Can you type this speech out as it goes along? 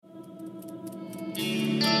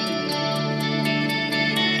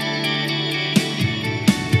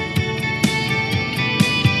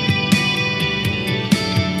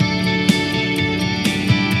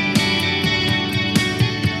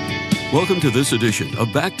Welcome to this edition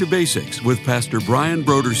of Back to Basics with Pastor Brian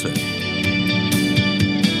Brodersen.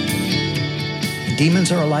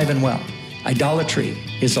 Demons are alive and well. Idolatry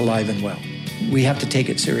is alive and well. We have to take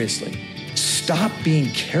it seriously. Stop being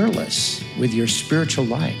careless with your spiritual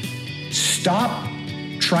life. Stop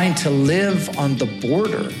trying to live on the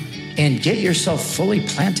border and get yourself fully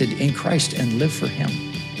planted in Christ and live for Him.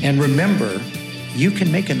 And remember, you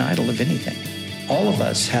can make an idol of anything. All of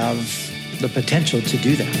us have the potential to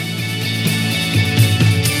do that.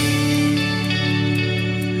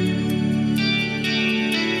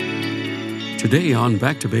 Today on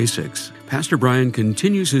Back to Basics, Pastor Brian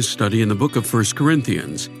continues his study in the book of 1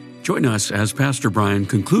 Corinthians. Join us as Pastor Brian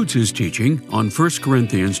concludes his teaching on 1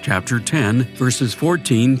 Corinthians chapter 10, verses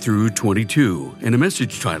 14 through 22, in a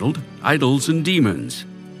message titled, Idols and Demons.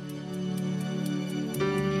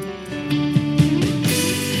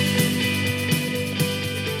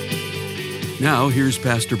 Now, here's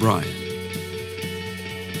Pastor Brian.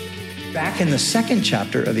 Back in the second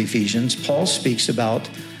chapter of Ephesians, Paul speaks about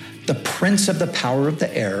the prince of the power of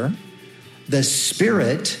the air, the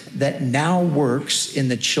spirit that now works in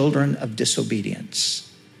the children of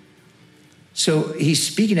disobedience. So he's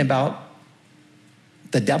speaking about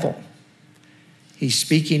the devil. He's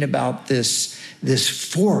speaking about this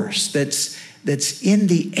force that's in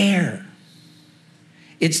the air.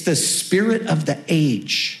 It's the spirit of the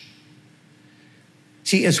age.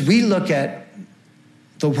 See, as we look at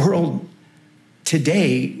the world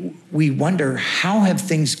today, we wonder, how have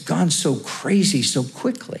things gone so crazy so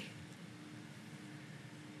quickly?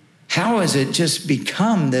 How has it just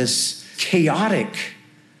become this chaotic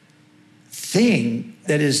thing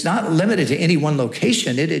that is not limited to any one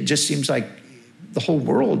location? It just seems like the whole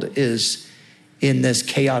world is in this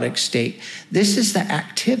chaotic state. This is the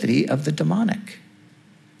activity of the demonic.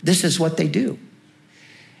 This is what they do.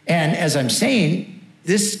 And as I'm saying,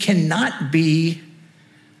 this cannot be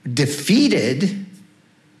defeated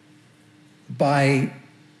by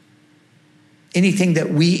anything that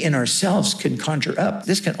we in ourselves can conjure up.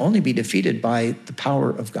 This can only be defeated by the power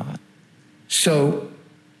of God. So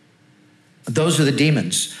those are the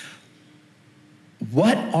demons.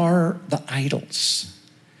 What are the idols?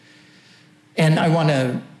 And I want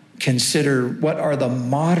to consider, what are the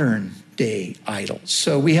modern day idols?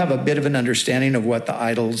 So we have a bit of an understanding of what the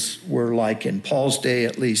idols were like in Paul's day,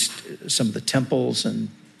 at least some of the temples and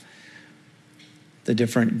the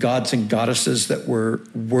different gods and goddesses that were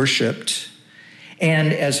worshiped.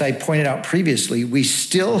 And as I pointed out previously, we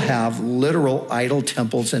still have literal idol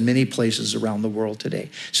temples in many places around the world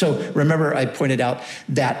today. So remember, I pointed out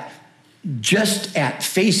that just at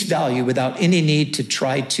face value, without any need to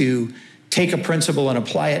try to take a principle and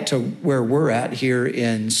apply it to where we're at here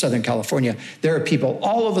in Southern California, there are people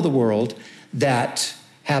all over the world that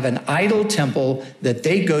have an idol temple that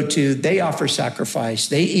they go to, they offer sacrifice,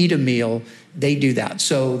 they eat a meal, they do that.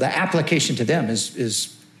 So the application to them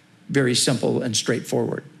is very simple and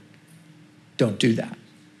straightforward. Don't do that.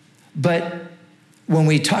 But when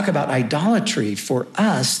we talk about idolatry for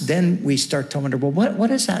us, then we start to wonder, well, what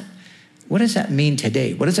does that mean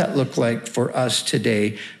today? What does that look like for us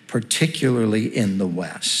today, particularly in the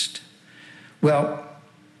West? Well,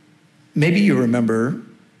 maybe you remember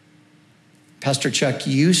Pastor Chuck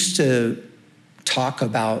used to talk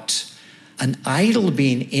about an idol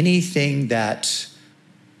being anything that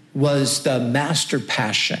was the master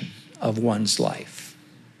passion of one's life.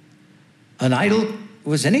 An idol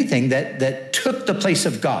was anything that took the place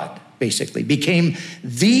of God, basically, became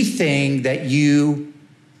the thing that you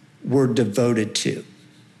were devoted to.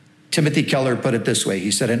 Timothy Keller put it this way.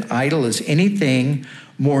 He said, an idol is anything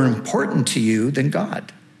more important to you than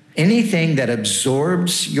God. Anything that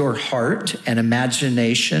absorbs your heart and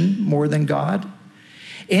imagination more than God.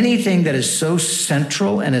 Anything that is so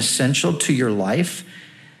central and essential to your life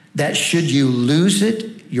that should you lose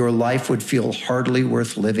it, your life would feel hardly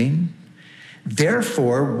worth living.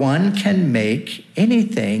 Therefore, one can make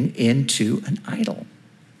anything into an idol.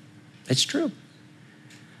 It's true.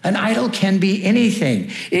 An idol can be anything.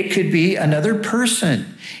 It could be another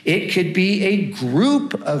person. It could be a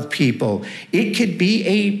group of people. It could be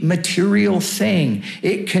a material thing.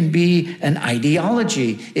 It can be an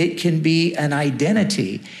ideology. It can be an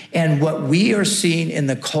identity. And what we are seeing in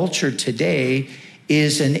the culture today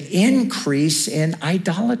is an increase in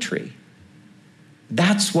idolatry.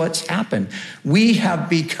 That's what's happened. We have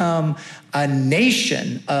become a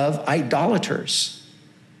nation of idolaters.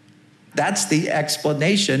 That's the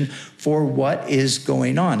explanation for what is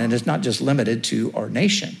going on. And it's not just limited to our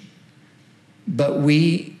nation, but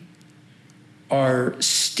we are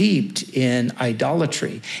steeped in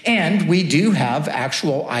idolatry. And we do have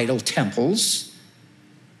actual idol temples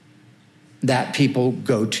that people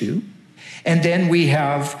go to. And then we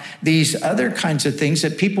have these other kinds of things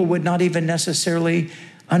that people would not even necessarily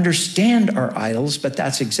understand are idols, but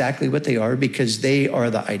that's exactly what they are, because they are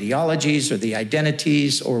the ideologies or the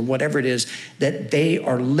identities or whatever it is that they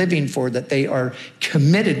are living for, that they are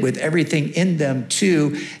committed with everything in them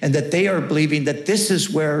to, and that they are believing that this is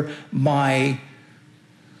where my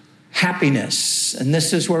happiness, and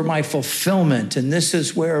this is where my fulfillment, and this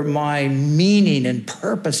is where my meaning and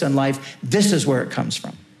purpose in life, this is where it comes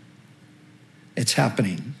from. It's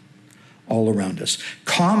happening all around us.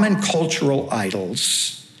 Common cultural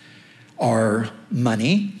idols are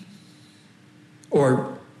money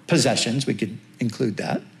or possessions, we could include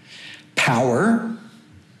that, power,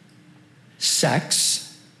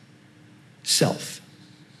 sex, self.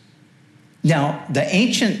 Now, the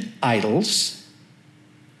ancient idols,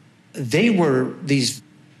 they were these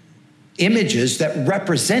images that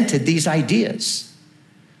represented these ideas.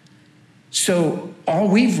 So all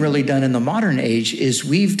we've really done in the modern age is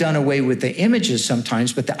we've done away with the images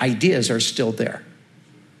sometimes, but the ideas are still there.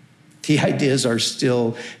 The ideas are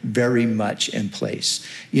still very much in place.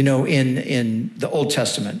 You know, in the Old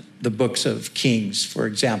Testament, the books of Kings, for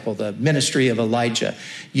example, the ministry of Elijah,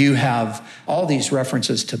 you have all these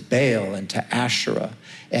references to Baal and to Asherah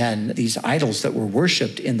and these idols that were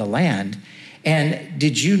worshiped in the land. And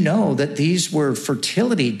did you know that these were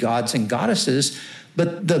fertility gods and goddesses?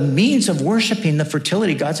 But the means of worshiping the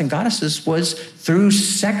fertility gods and goddesses was through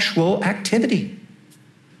sexual activity.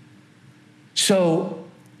 So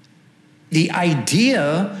the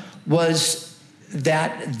idea was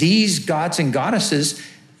that these gods and goddesses,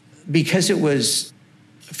 because it was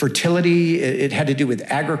fertility, it had to do with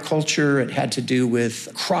agriculture, it had to do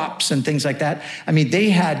with crops and things like that. I mean,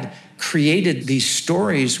 they had created these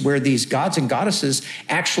stories where these gods and goddesses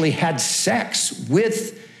actually had sex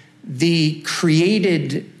with the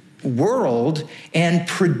created world and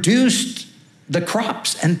produced the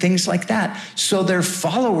crops and things like that. So their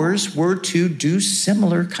followers were to do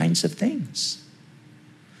similar kinds of things.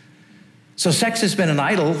 So sex has been an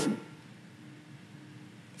idol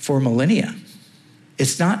for millennia.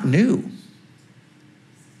 It's not new.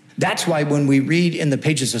 That's why when we read in the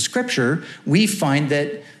pages of Scripture, we find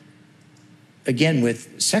that, again,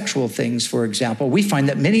 with sexual things, for example, we find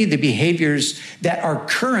that many of the behaviors that are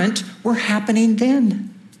current were happening then.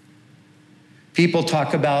 People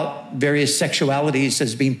talk about various sexualities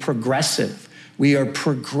as being progressive. We are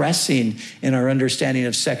progressing in our understanding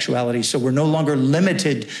of sexuality. So we're no longer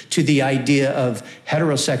limited to the idea of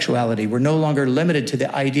heterosexuality. We're no longer limited to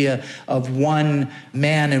the idea of one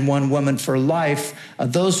man and one woman for life.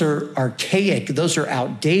 Those are archaic. Those are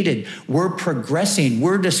outdated. We're progressing.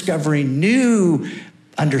 We're discovering new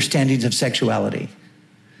understandings of sexuality.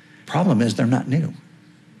 Problem is, they're not new.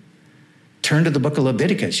 Turn to the book of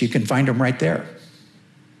Leviticus. You can find them right there,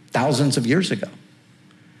 thousands of years ago.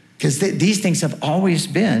 Because these things have always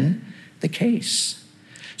been the case.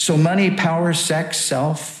 So money, power, sex,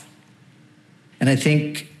 self. And I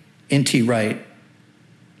think N.T. Wright,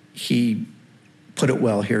 he put it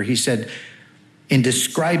well here. He said, in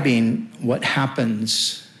describing what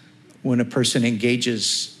happens when a person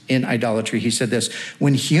engages in idolatry, he said this: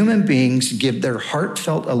 when human beings give their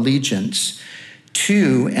heartfelt allegiance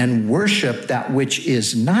to and worship that which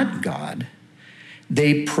is not God,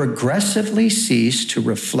 they progressively cease to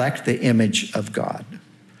reflect the image of God.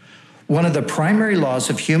 One of the primary laws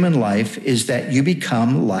of human life is that you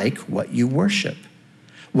become like what you worship.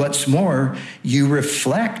 What's more, you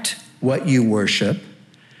reflect what you worship,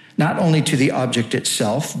 not only to the object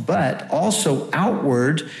itself, but also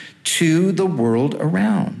outward to the world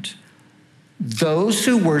around. Those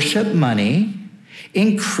who worship money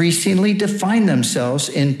increasingly define themselves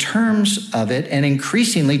in terms of it and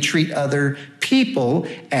increasingly treat other people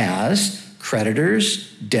as creditors,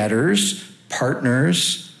 debtors,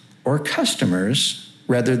 partners, or customers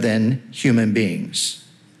rather than human beings.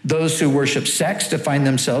 Those who worship sex define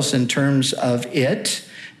themselves in terms of it,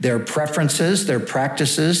 their preferences, their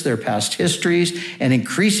practices, their past histories, and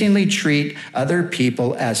increasingly treat other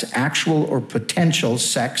people as actual or potential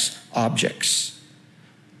sex objects.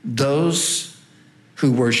 Those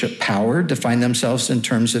who worship power define themselves in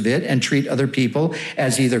terms of it and treat other people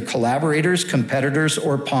as either collaborators, competitors,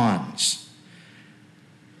 or pawns.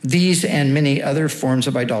 These and many other forms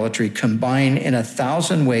of idolatry combine in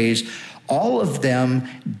 1,000 ways, all of them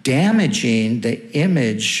damaging the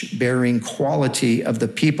image-bearing quality of the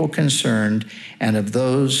people concerned and of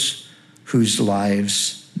those whose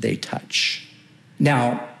lives they touch.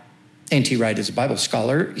 Now, N.T. Wright is a Bible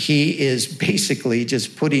scholar. He is basically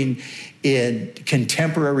just putting in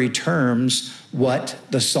contemporary terms what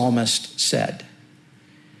the psalmist said.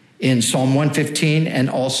 in Psalm 115, and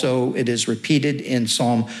also it is repeated in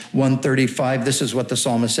Psalm 135. This is what the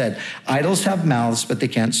psalmist said: idols have mouths, but they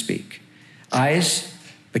can't speak, eyes,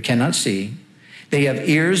 but cannot see. They have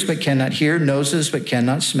ears, but cannot hear, noses, but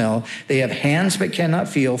cannot smell. They have hands, but cannot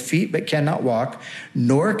feel, feet, but cannot walk,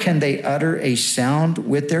 nor can they utter a sound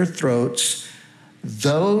with their throats.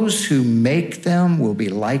 Those who make them will be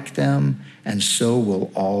like them, and so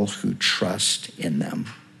will all who trust in them.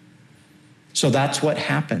 So that's what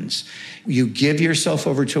happens. You give yourself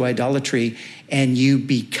over to idolatry, and you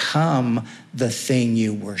become the thing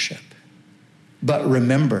you worship. But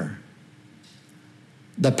remember,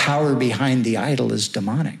 the power behind the idol is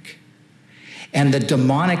demonic. And the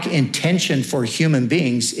demonic intention for human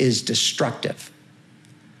beings is destructive.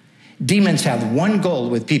 Demons have one goal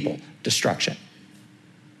with people: destruction.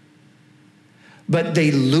 But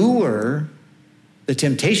they lure the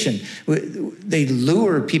temptation. They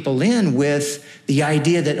lure people in with the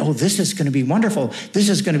idea that, oh, this is going to be wonderful. This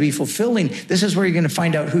is going to be fulfilling. This is where you're going to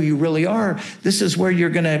find out who you really are. This is where you're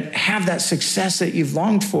going to have that success that you've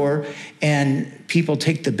longed for. And people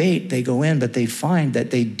take the bait, they go in, but they find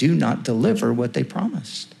that they do not deliver what they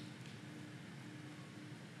promised.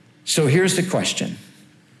 So here's the question: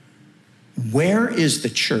 where is the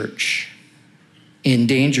church in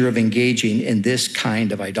danger of engaging in this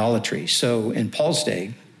kind of idolatry? So in Paul's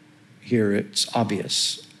day, here it's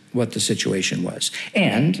obvious what the situation was.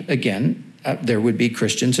 And again, there would be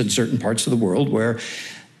Christians in certain parts of the world where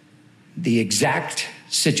the exact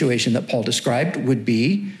situation that Paul described would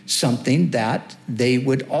be something that they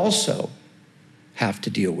would also have to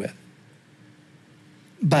deal with.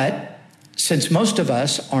 But since most of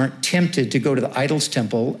us aren't tempted to go to the idol's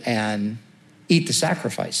temple and eat the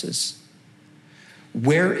sacrifices,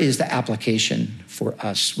 where is the application for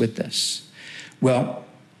us with this? Well,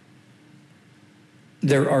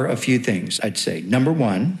 there are a few things I'd say. Number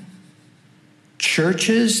one,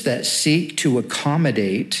 churches that seek to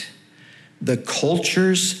accommodate the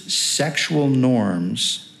culture's sexual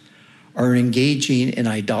norms are engaging in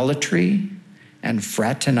idolatry and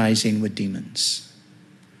fraternizing with demons.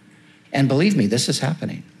 And believe me, this is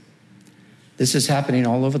happening. This is happening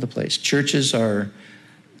all over the place. Churches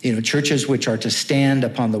which are to stand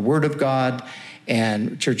upon the word of God,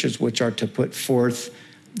 and churches which are to put forth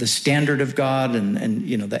the standard of God and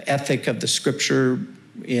the ethic of the scripture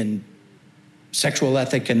in sexual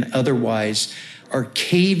ethic and otherwise, are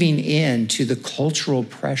caving in to the cultural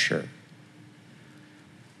pressure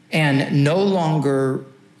and no longer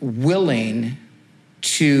willing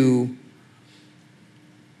to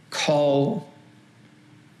call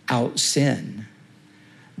out sin.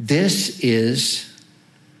 This is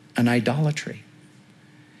an idolatry.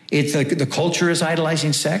 It's the culture is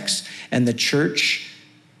idolizing sex, and the church,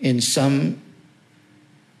 in some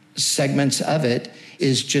segments of it,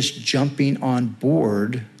 is just jumping on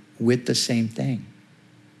board with the same thing.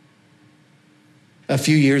 A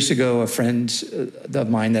few years ago, a friend of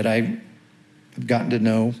mine that I've gotten to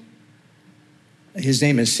know, his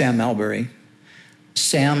name is Sam Malbury.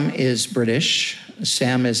 Sam is British.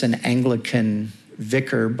 Sam is an Anglican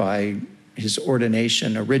vicar by his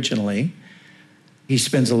ordination originally. He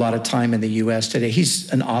spends a lot of time in the U.S. today.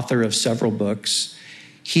 He's an author of several books.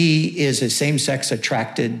 He is a same-sex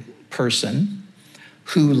attracted person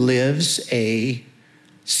who lives a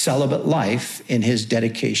celibate life in his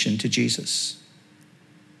dedication to Jesus.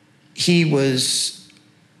 He was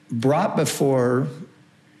brought before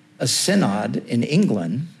a synod in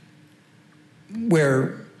England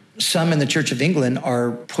where some in the Church of England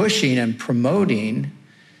are pushing and promoting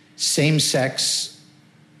same-sex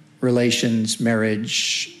relations,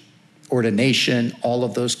 marriage, ordination, all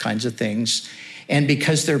of those kinds of things. And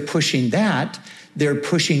because they're pushing that, they're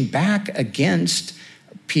pushing back against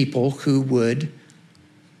people who would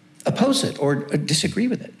oppose it or disagree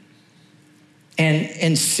with it.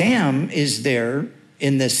 And Sam is there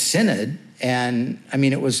in this synod, and I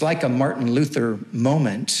mean, it was like a Martin Luther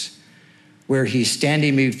moment where he's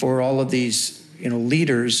standing before all of these,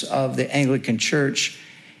 leaders of the Anglican Church,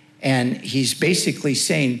 and he's basically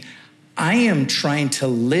saying, I am trying to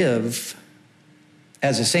live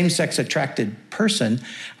as a same-sex attracted person.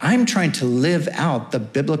 I'm trying to live out the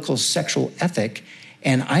biblical sexual ethic,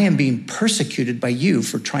 and I am being persecuted by you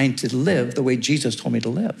for trying to live the way Jesus told me to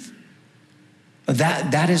live.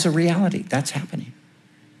 That is a reality. That's happening.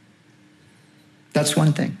 That's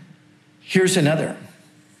one thing. Here's another.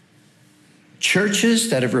 Churches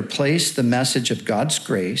that have replaced the message of God's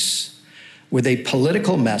grace with a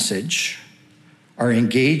political message are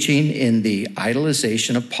engaging in the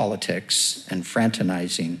idolization of politics and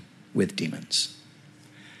fraternizing with demons.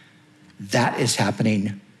 That is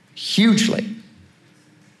happening hugely.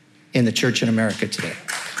 in the church in America today.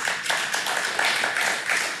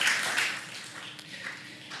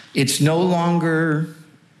 It's no longer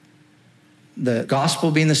the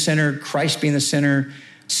gospel being the center, Christ being the center,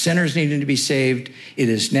 sinners needing to be saved. It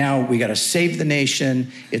is now, we got to save the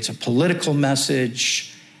nation. It's a political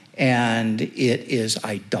message, and it is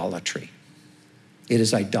idolatry. It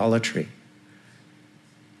is idolatry.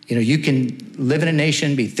 You know, you can live in a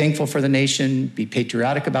nation, be thankful for the nation, be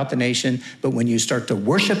patriotic about the nation, but when you start to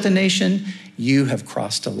worship the nation, you have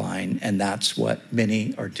crossed a line, and that's what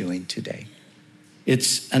many are doing today.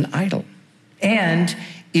 It's an idol. And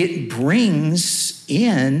it brings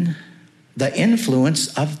in the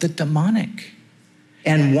influence of the demonic.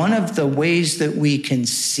 And one of the ways that we can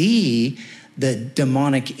see the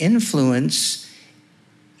demonic influence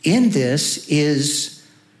in this is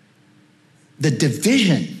the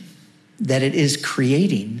division that it is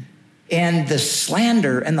creating, and the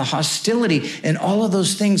slander and the hostility and all of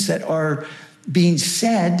those things that are being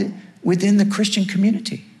said within the Christian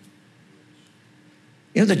community.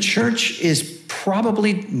 You know, the church is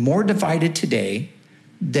probably more divided today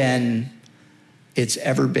than it's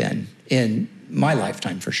ever been in my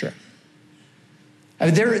lifetime, for sure. I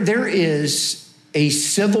mean, there is a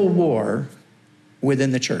civil war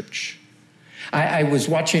within the church. I was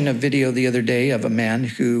watching a video the other day of a man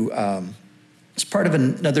who is part of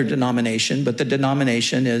another denomination, but the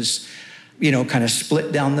denomination is, you know, kind of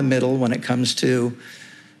split down the middle when it comes to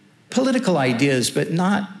political ideas, but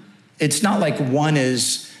it's not like one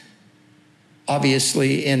is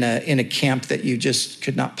obviously in a camp that you just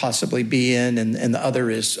could not possibly be in, and the other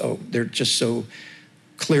is, they're just so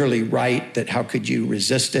clearly right that how could you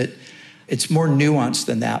resist it? It's more nuanced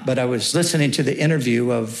than that. But I was listening to the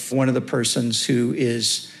interview of one of the persons who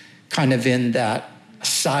is kind of in that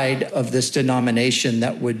side of this denomination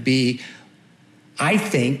that would be, I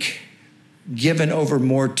think, given over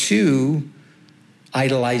more to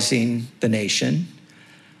idolizing the nation.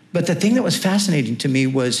 But the thing that was fascinating to me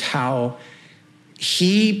was how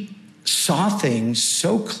he saw things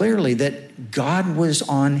so clearly that God was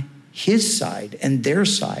on his side and their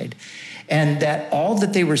side, and that all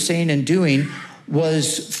that they were saying and doing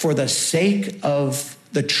was for the sake of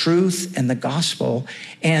the truth and the gospel,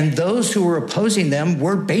 and those who were opposing them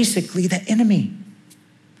were basically the enemy.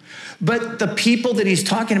 But the people that he's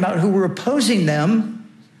talking about who were opposing them,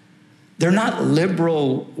 they're not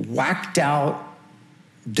liberal, whacked out,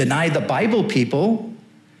 deny the Bible people.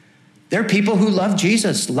 They're people who love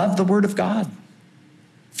Jesus, love the word of God,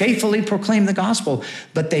 faithfully proclaim the gospel,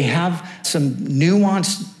 but they have some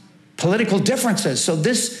nuanced political differences. So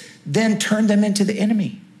this then turned them into the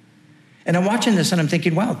enemy. And I'm watching this and I'm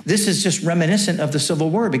thinking, wow, this is just reminiscent of the Civil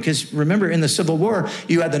War, because remember, in the Civil War,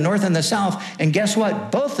 you had the North and the South, and guess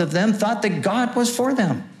what? Both of them thought that God was for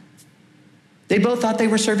them. They both thought they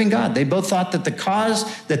were serving God. They both thought that the cause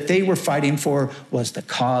that they were fighting for was the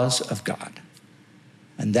cause of God.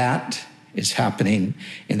 And that is happening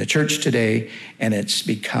in the church today, and it's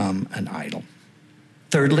become an idol.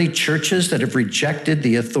 Thirdly, churches that have rejected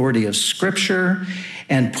the authority of Scripture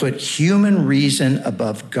and put human reason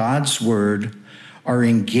above God's word are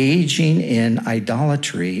engaging in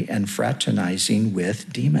idolatry and fraternizing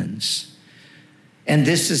with demons. And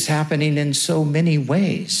this is happening in so many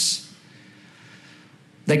ways.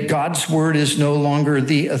 That God's word is no longer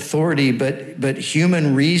the authority, but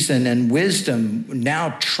human reason and wisdom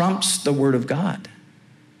now trumps the word of God.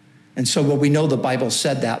 And so, well, we know the Bible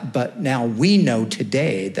said that, but now we know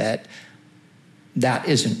today that that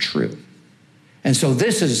isn't true. And so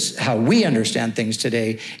this is how we understand things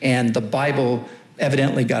today, and the Bible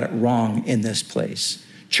evidently got it wrong in this place.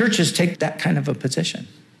 Churches take that kind of a position,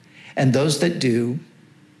 and those that do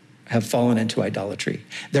have fallen into idolatry.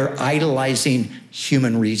 They're idolizing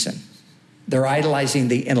human reason. They're idolizing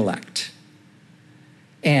the intellect,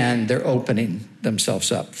 and they're opening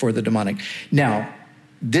themselves up for the demonic. Now,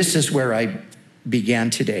 this is where I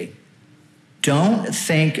began today. Don't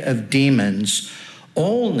think of demons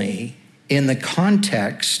only in the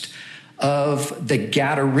context of the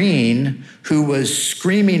Gadarene who was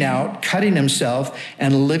screaming out, cutting himself,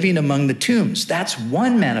 and living among the tombs. That's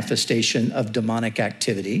one manifestation of demonic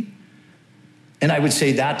activity. And I would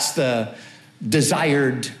say that's the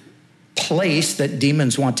desired place that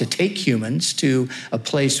demons want to take humans to, a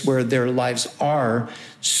place where their lives are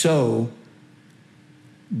so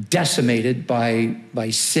decimated by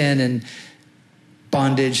sin and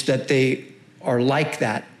bondage that they are like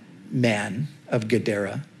that man of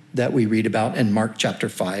Gadara that we read about in Mark chapter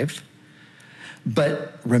 5.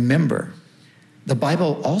 But remember, the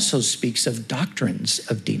Bible also speaks of doctrines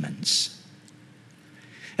of demons.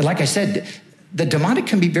 And like I said, the demonic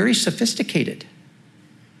can be very sophisticated.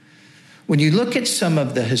 When you look at some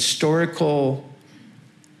of the historical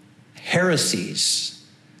heresies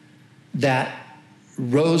that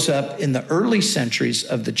rose up in the early centuries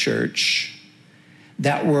of the church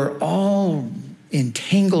that were all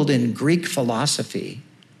entangled in Greek philosophy,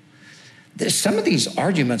 some of these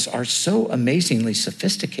arguments are so amazingly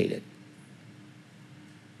sophisticated.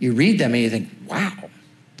 You read them and you think, wow,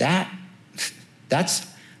 that's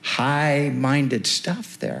high-minded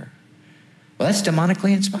stuff there. Well, that's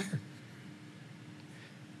demonically inspired.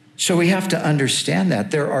 So we have to understand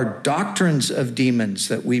that. There are doctrines of demons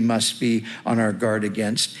that we must be on our guard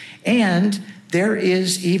against. And there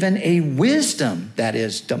is even a wisdom that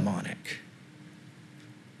is demonic.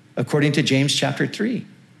 According to James chapter 3.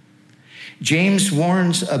 James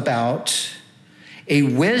warns about a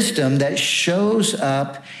wisdom that shows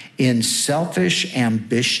up in selfish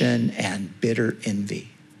ambition and bitter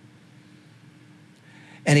envy.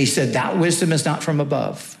 And he said that wisdom is not from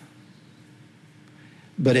above,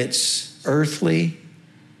 but it's earthly,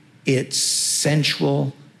 it's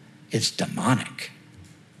sensual, it's demonic.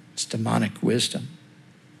 It's demonic wisdom.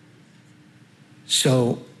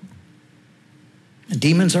 So,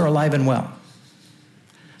 demons are alive and well.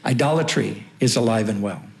 Idolatry is alive and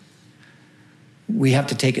well. We have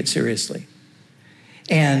to take it seriously.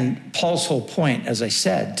 And Paul's whole point, as I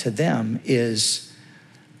said, to them is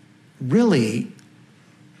really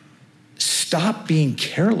stop being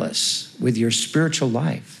careless with your spiritual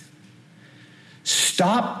life.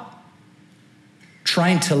 Stop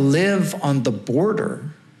trying to live on the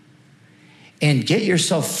border and get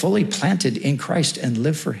yourself fully planted in Christ and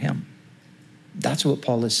live for him. That's what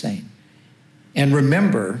Paul is saying. And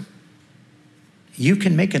remember, you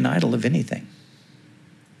can make an idol of anything.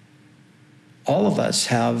 All of us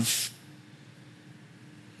have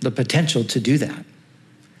the potential to do that.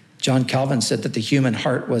 John Calvin said that the human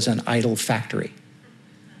heart was an idol factory.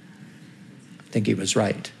 I think he was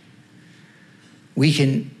right. We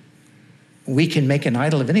can make an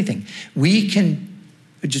idol of anything. We can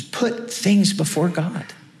just put things before God.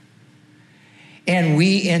 And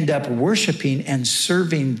we end up worshiping and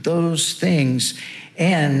serving those things.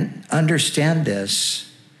 And understand this,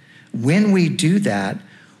 when we do that,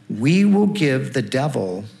 we will give the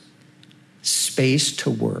devil space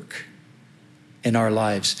to work in our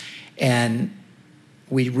lives. And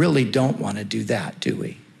we really don't want to do that, do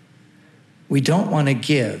we? We don't want to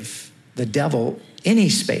give the devil any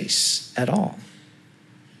space at all.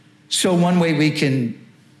 So one way we can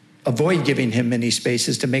avoid giving him any space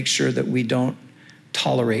is to make sure that we don't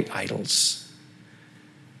tolerate idols,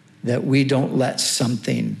 that we don't let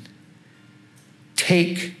something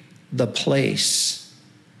take the place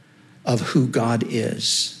of who God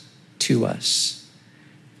is to us.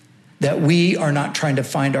 That we are not trying to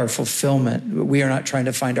find our fulfillment, we are not trying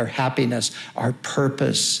to find our happiness, our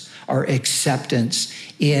purpose, our acceptance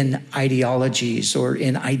in ideologies or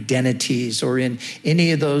in identities or in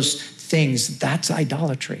any of those things. That's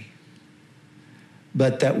idolatry.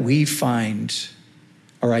 But that we find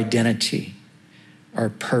our identity, our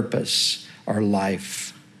purpose, our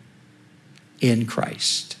life in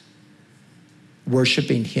Christ,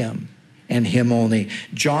 worshiping him and him only.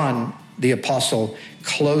 John, the apostle,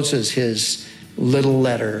 closes his little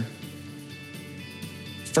letter,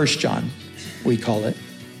 1 John, we call it,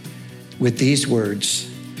 with these words,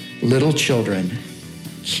 "Little children,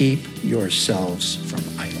 keep yourselves from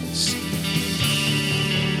idols."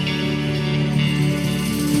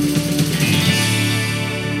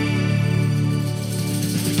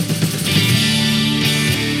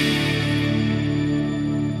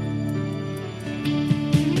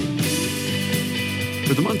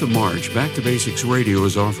 For the month of March, Back to Basics Radio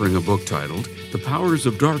is offering a book titled The Powers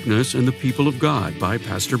of Darkness and the People of God by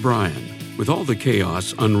Pastor Brian. With all the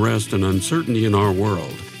chaos, unrest, and uncertainty in our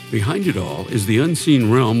world, behind it all is the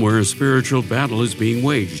unseen realm where a spiritual battle is being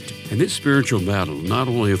waged. And this spiritual battle not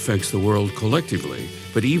only affects the world collectively,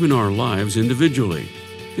 but even our lives individually.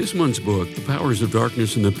 This month's book, The Powers of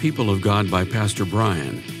Darkness and the People of God by Pastor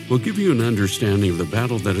Brian, will give you an understanding of the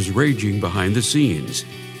battle that is raging behind the scenes.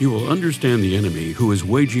 You will understand the enemy who is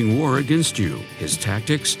waging war against you, his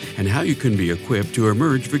tactics, and how you can be equipped to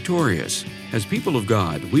emerge victorious. As people of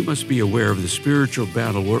God, we must be aware of the spiritual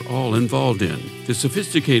battle we're all involved in, the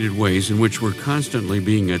sophisticated ways in which we're constantly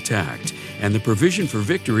being attacked, and the provision for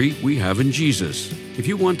victory we have in Jesus. If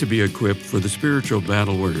you want to be equipped for the spiritual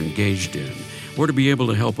battle we're engaged in, or to be able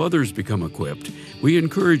to help others become equipped, we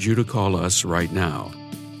encourage you to call us right now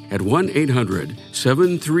at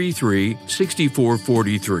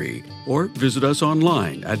 1-800-733-6443 or visit us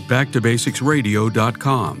online at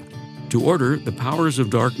backtobasicsradio.com. To order The Powers of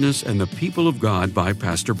Darkness and the People of God by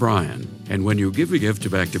Pastor Brian. And when you give a gift to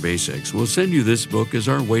Back to Basics, we'll send you this book as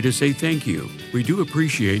our way to say thank you. We do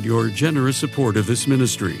appreciate your generous support of this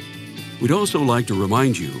ministry. We'd also like to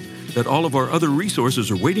remind you that all of our other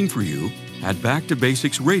resources are waiting for you at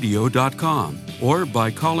backtobasicsradio.com or by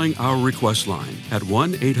calling our request line at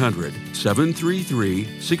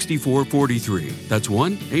 1-800-733-6443. That's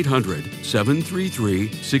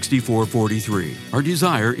 1-800-733-6443. Our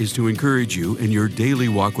desire is to encourage you in your daily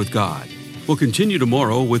walk with God. We'll continue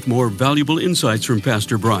tomorrow with more valuable insights from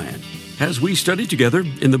Pastor Brian as we study together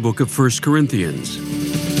in the book of 1 Corinthians.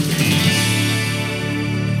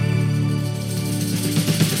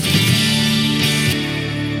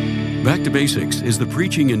 Back to Basics is the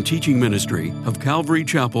preaching and teaching ministry of Calvary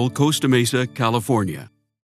Chapel, Costa Mesa, California.